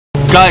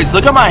Guys,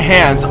 look at my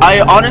hands.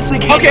 I honestly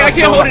can't. Okay, I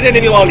can't hold it in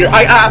any longer.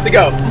 I have to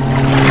go.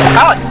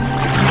 Alex!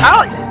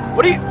 Alex!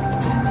 What are you...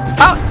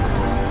 Alex!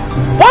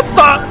 What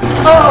the...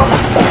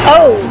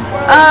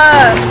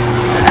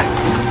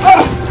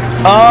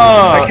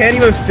 I can't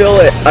even feel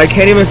it. I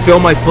can't even feel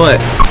my foot.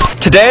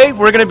 Today,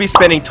 we're gonna be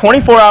spending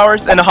 24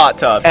 hours in a hot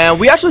tub. And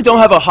we actually don't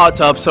have a hot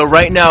tub, so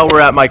right now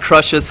we're at my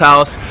crush's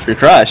house. Your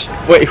crush?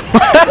 Wait,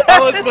 I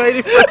was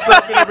waiting for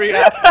something to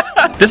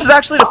react. This is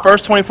actually the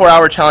first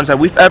 24-hour challenge that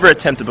we've ever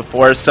attempted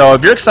before, so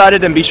if you're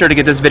excited, then be sure to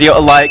give this video a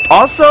like.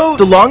 Also,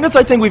 the longest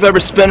I think we've ever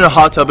spent in a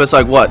hot tub is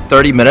like, what,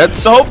 30 minutes?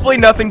 So hopefully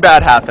nothing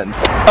bad happens.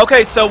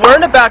 Okay, so we're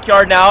in the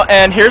backyard now,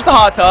 and here's the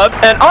hot tub,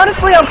 and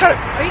honestly, I'm kind of...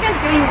 What are you guys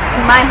doing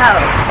in my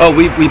house? Oh,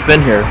 we've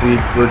been here.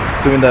 We're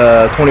doing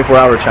the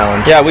 24-hour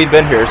challenge. Yeah, we've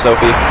been here,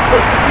 Sophie. This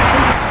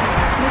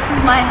is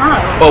my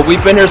house. Oh,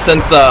 we've been here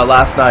since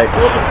last night.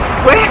 Well,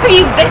 where have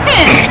you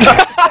been?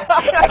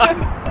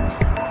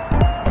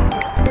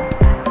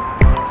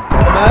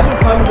 Imagine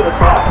climbing to the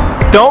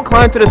top. Don't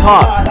climb to the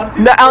top.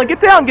 No, Alan, get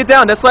down, get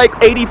down. That's like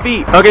 80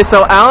 feet. Okay,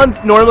 so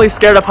Alan's normally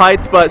scared of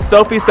heights, but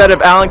Sophie said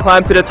if Alan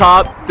climbed to the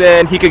top,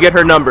 then he could get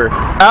her number.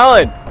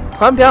 Alan,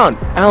 climb down.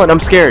 Alan, I'm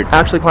scared.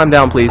 Actually, climb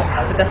down, please.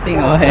 Put that thing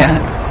away.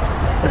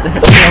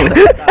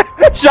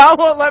 Sean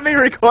won't let me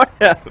record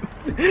him.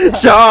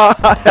 Sean.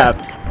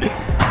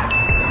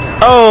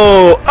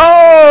 Oh!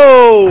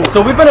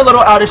 So we've been a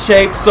little out of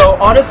shape, so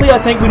honestly I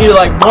think we need to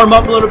like warm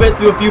up a little bit,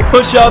 do a few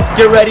push-ups,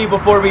 get ready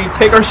before we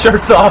take our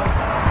shirts off.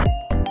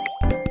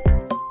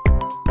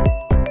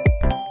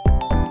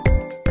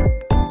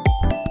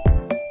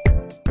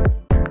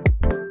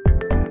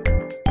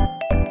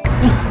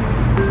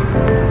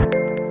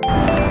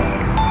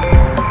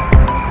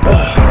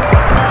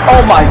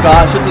 Oh my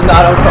gosh, this is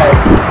not okay.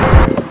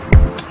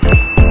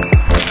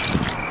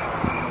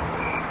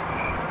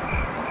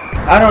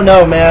 I don't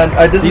know, man.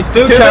 These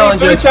food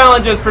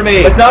challenges for me.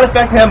 It's not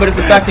affecting him, but it's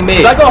affecting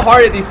me. I go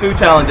hard at these food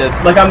challenges.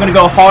 Like I'm gonna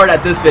go hard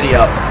at this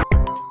video.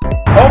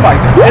 Oh my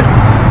god.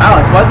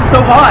 Alex, why is it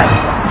so hot?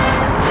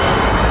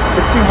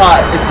 It's too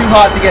hot. It's too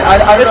hot to get.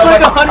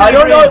 I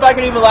don't know if I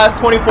can even last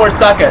 24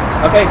 seconds.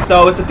 Okay,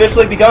 so it's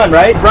officially begun,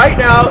 right? Right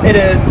now it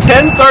is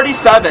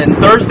 10:37,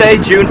 Thursday,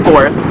 June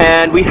 4th,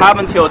 and we have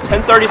until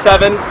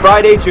 10:37,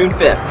 Friday, June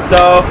 5th.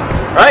 So,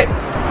 right.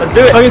 Let's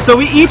do it. Okay, so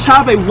we each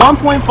have a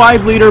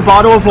 1.5 liter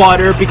bottle of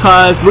water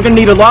because we're gonna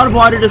need a lot of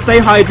water to stay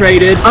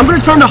hydrated. I'm gonna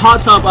turn the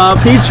hot tub up.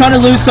 He's trying to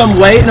lose some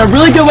weight, and a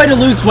really good way to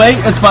lose weight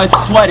is by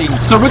sweating.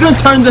 So we're gonna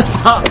turn this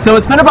up. So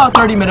it's been about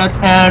 30 minutes,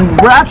 and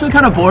we're actually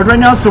kind of bored right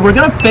now, so we're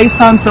gonna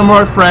FaceTime some of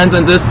our friends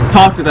and just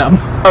talk to them.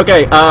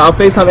 Okay, I'll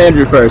FaceTime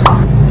Andrew first.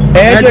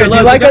 Andrew, do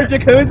you like our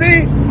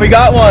jacuzzi? We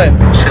got one.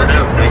 Shut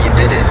up, no, you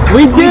did it.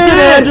 We did it,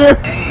 Andrew.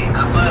 Hey,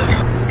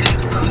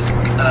 whose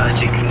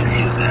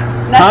jacuzzi is that?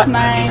 That's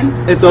mine.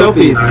 It's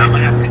Sophie's. I'm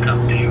gonna have to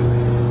come to you.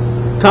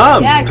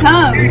 Come. Yeah,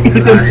 come.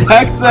 He's in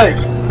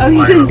Texas. Oh,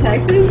 he's in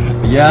Texas?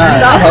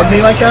 Yeah. Hug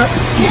me like that?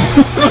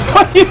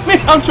 What do you mean?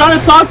 I'm trying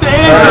to talk to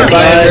Andrew.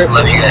 Bye.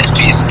 Love you guys.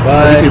 Peace.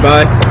 Bye.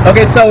 Bye.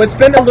 Okay, so it's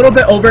been a little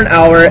bit over an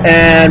hour,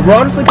 and we're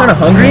honestly kind of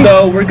hungry.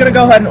 So we're gonna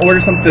go ahead and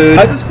order some food.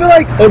 I just feel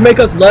like it would make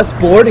us less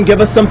bored and give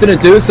us something to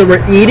do. So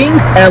we're eating,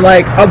 and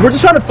like we're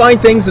just trying to find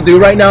things to do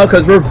right now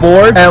because we're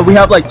bored, and we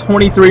have like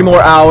 23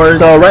 more hours.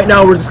 So right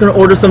now we're just gonna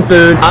order some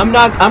food. I'm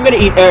gonna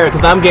eat air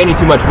because I'm gaining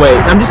too much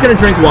weight. I'm just gonna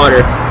drink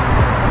water.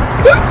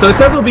 So it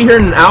says we'll be here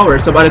in an hour,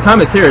 so by the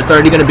time it's here, it's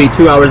already going to be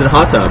 2 hours in a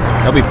hot tub.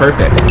 That'll be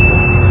perfect.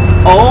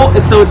 Oh,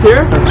 so it's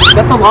here?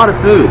 That's a lot of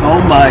food.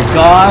 Oh my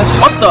gosh.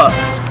 What the?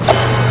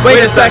 Wait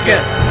a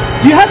second.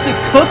 You have to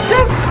cook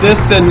this? This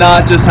did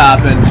not just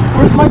happen.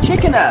 Where's my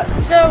chicken at?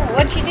 So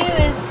what you do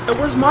is...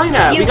 Where's mine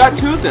at? We got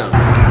 2 of them.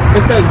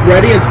 It says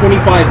ready in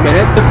 25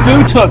 minutes. The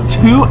food took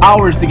 2.5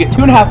 hours to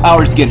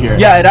get here.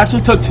 Yeah, it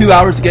actually took 2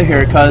 hours to get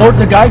here because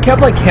the guy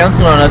kept like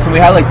canceling on us, and we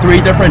had like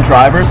 3 different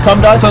drivers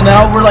come to us. So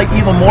now we're like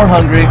even more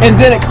hungry. And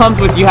then it comes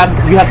with you have to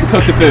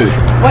cook the food.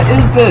 What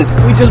is this?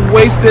 We just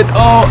wasted.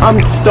 Oh, I'm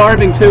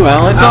starving too,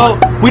 Alan. So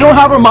we don't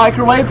have a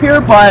microwave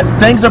here, but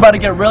things are about to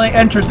get really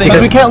interesting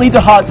because we can't leave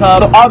the hot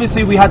tub. So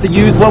obviously we have to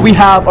use what we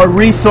have, our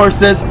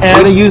resources, and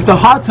we're gonna use the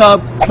hot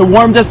tub to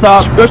warm this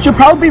up. It should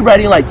probably be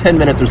ready in like 10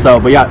 minutes or so.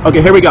 But yeah,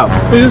 okay, here we go.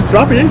 We just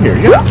drop it in here.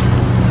 Yeah.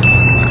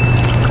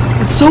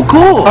 It's so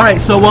cool. All right,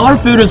 so while our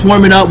food is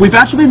warming up, we've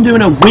actually been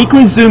doing a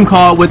weekly Zoom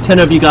call with 10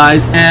 of you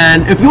guys.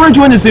 And if you want to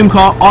join the Zoom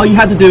call, all you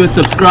have to do is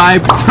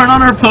subscribe, turn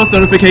on our post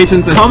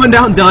notifications, and comment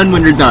down done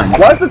when you're done.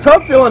 Why is the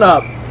tub filling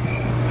up?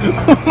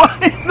 Why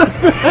is it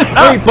filling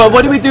up? Wait, but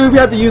what do we do if we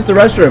have to use the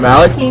restroom,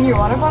 Alex? In your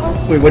water bottle?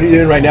 Wait, what are you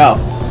doing right now?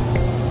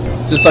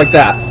 Just like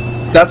that.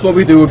 That's what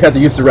we do if we have to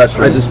use the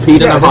restroom. I just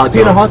peed in a hot tub.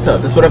 Pee in a hot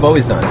tub. That's what I've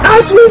always done.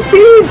 Actually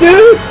pee,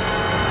 dude!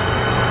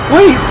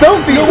 Wait,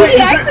 Sophie! No, wait, you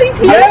actually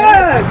pee?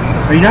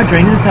 Yeah! Are you not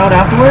draining this out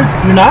afterwards?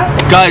 You're not?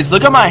 Guys,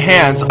 look at my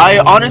hands. I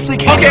honestly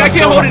can't. Okay, I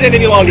can't hold it in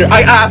any longer.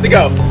 I have to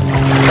go.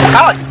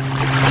 Alex!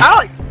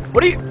 Alex!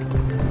 What are you...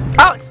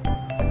 Alex!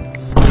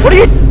 What are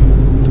you...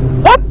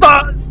 What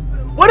the...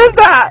 What is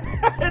that?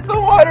 It's a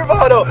water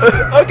bottle.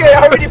 Okay,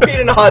 I already peed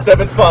in a hot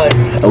tub. It's fine.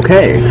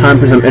 Okay, time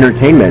for some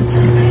entertainment.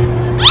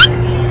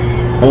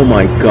 Oh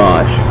my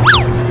gosh.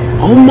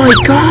 Oh my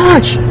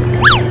gosh.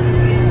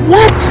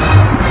 What?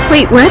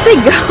 Wait, where'd they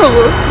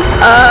go?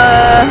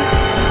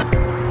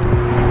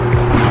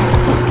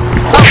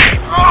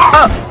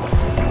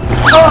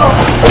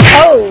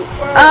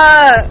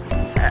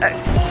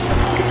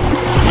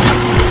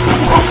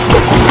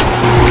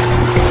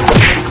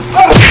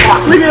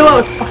 Leave me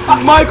alone.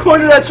 My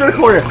corner, that's your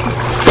corner.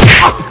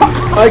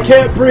 I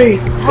can't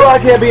breathe. Bro, I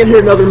can't be in here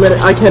another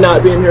minute. I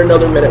cannot be in here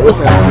another minute with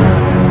him.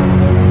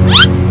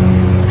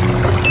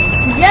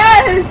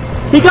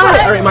 Yes! He got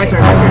it. All right, my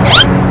turn.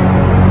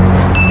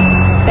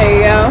 There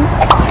you go.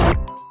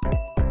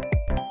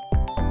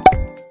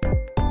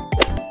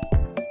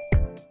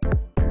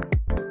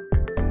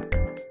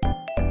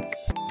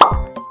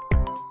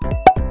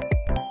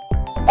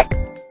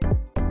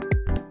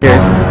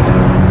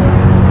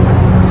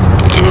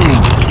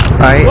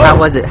 Alright, how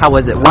was it? How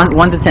was it?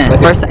 1 to 10.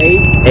 First 8?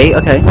 8,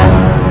 okay.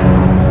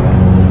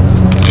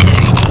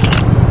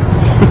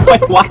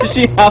 Like, why does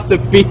she have to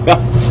feed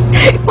us?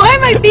 Why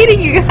am I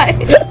feeding you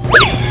guys?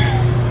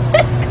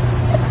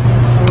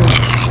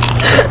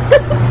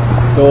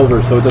 Go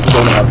over so it doesn't go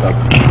in the hot tub.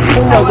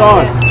 Oh my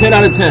god. 10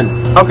 out of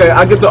 10. Okay,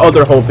 I get the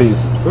other whole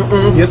piece.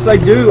 Yes, I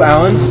do,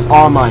 Alan. It's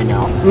all mine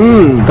now.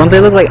 Don't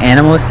they look like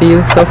animals to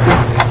you,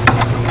 Sophie?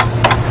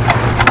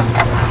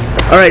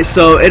 Alright,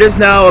 so it is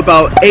now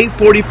about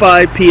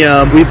 8:45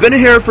 p.m. We've been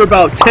here for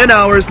about 10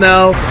 hours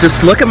now.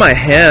 Just look at my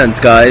hands,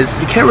 guys.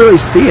 You can't really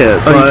see it.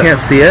 Oh, you can't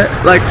see it?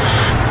 Like,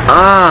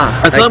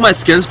 I feel like my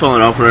skin's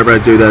falling off whenever I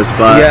do this,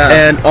 but yeah.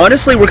 And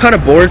honestly, we're kind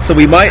of bored, so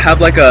we might have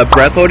like a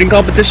breath holding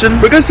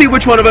competition. We're gonna see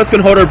which one of us can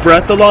hold our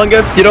breath the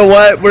longest. You know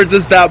what? We're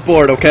just that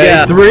bored, okay?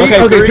 Yeah.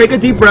 Okay, take a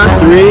deep breath.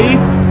 3,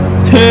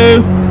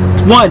 2,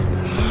 1.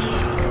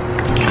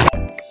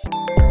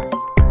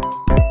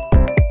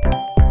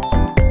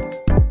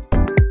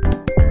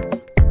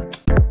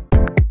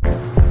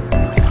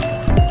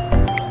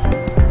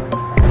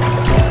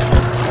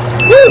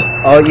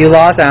 Oh, you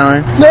lost,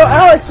 Alan. No,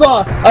 Alex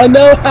lost. I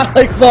know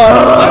Alex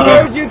lost.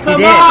 I heard you come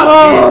did.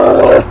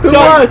 up. Come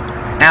on.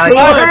 Alex,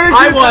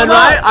 I won,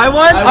 right? I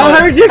won? I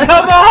heard you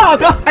come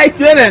up. I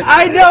didn't.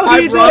 I know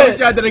he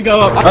did. I didn't go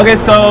up. Okay,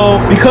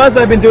 so because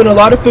I've been doing a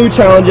lot of food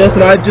challenges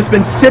and I've just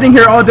been sitting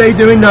here all day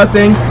doing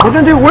nothing, we're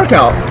gonna do a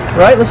workout,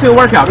 right? Let's do a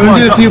workout. We're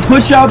gonna do a few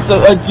push-ups.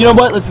 You know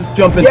what? Let's just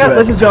jump into it. Yeah,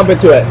 let's just jump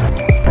into it.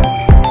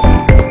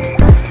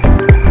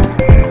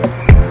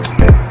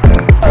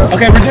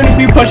 Okay, we're doing a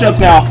few push-ups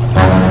now.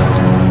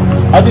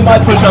 I'll do my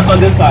push-ups on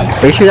this side.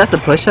 are you sure that's a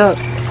push-up?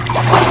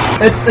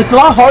 It's a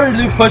lot harder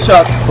to do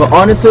push-ups, but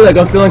honestly, like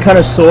I'm feeling kind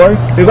of sore.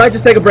 We might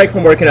just take a break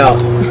from working out.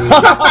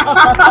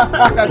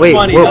 That's Wait,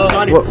 funny.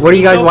 what are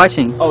you guys So-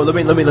 watching? Oh, let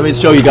me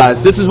show you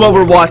guys. This is what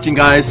we're watching,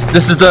 guys.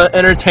 This is the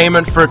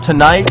entertainment for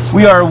tonight.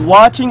 We are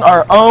watching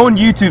our own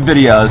YouTube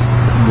videos.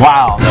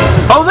 Wow.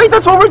 Oh, wait,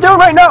 that's what we're doing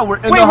right now. We're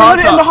in the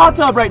hot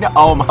tub right now.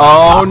 Oh my.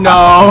 Oh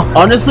no.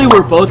 Honestly,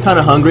 we're both kind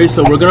of hungry,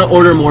 so we're gonna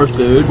order more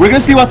food. We're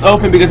gonna see what's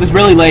open because it's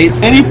really late.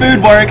 Any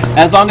food works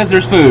as long as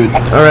there's food.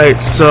 Alright,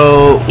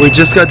 so we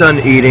just got done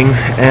eating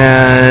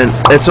and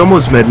it's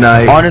almost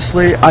midnight.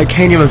 Honestly, I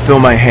can't even feel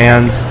my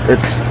hands.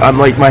 I'm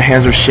like, my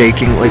hands are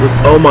shaking. Like,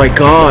 oh my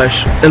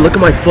gosh. And look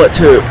at my foot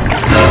too.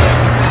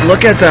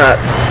 Look at that.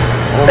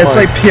 It's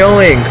like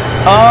peeling.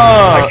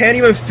 Oh. I can't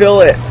even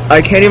feel it.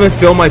 I can't even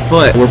feel my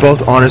foot. We're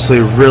both honestly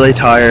really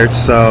tired,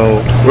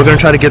 so we're gonna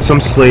try to get some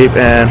sleep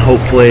and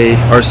hopefully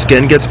our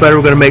skin gets better.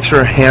 We're gonna make sure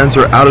our hands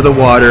are out of the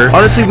water.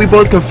 Honestly, we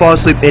both can fall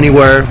asleep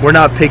anywhere. We're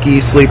not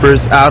picky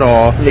sleepers at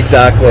all.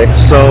 Exactly.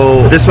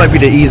 So this might be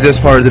the easiest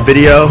part of the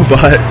video,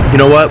 but you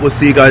know what? We'll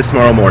see you guys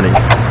tomorrow morning.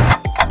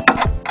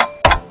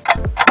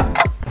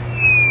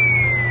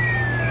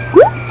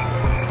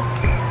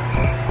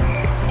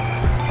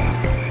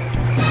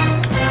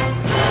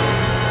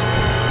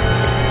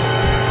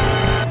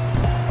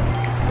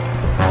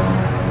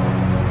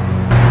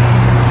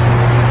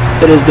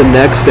 It is the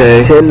next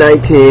day,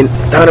 10:19.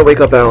 I'm gonna wake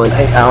up Alan.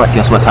 Hey, Alan,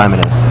 guess what time it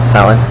is?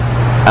 Alan?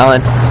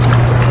 Alan?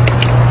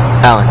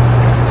 Alan?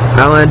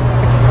 Alan?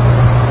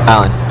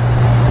 Alan?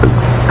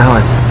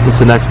 Alan? It's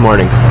the next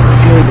morning.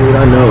 Okay, dude,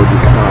 I know.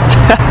 Dude,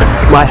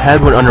 stop. My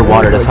head went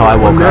underwater, that's how I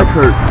woke My up. neck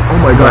hurts. Oh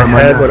my god, My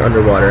head neck. went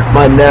underwater.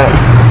 My neck.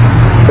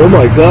 Oh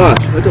my gosh.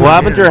 Look at What my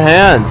happened to your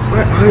hands?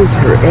 My eyes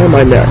hurt and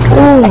my neck.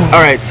 Oh.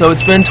 Alright, so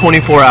it's been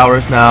 24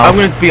 hours now. I'm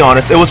gonna be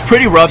honest, it was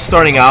pretty rough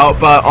starting out,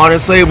 but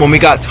honestly, when we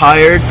got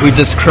tired, we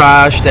just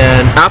crashed,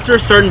 and after a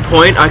certain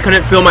point, I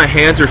couldn't feel my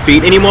hands or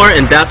feet anymore,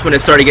 and that's when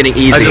it started getting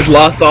easy. I just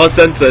lost all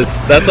senses.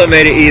 That's what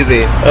made it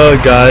easy. Oh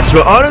gosh.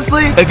 But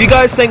honestly, if you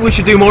guys think we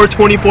should do more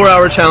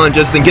 24-hour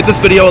challenges, then give this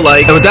video a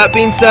like. And with that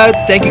being said,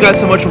 thank you guys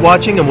so much for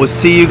watching, and we'll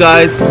see you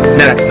guys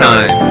next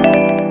time.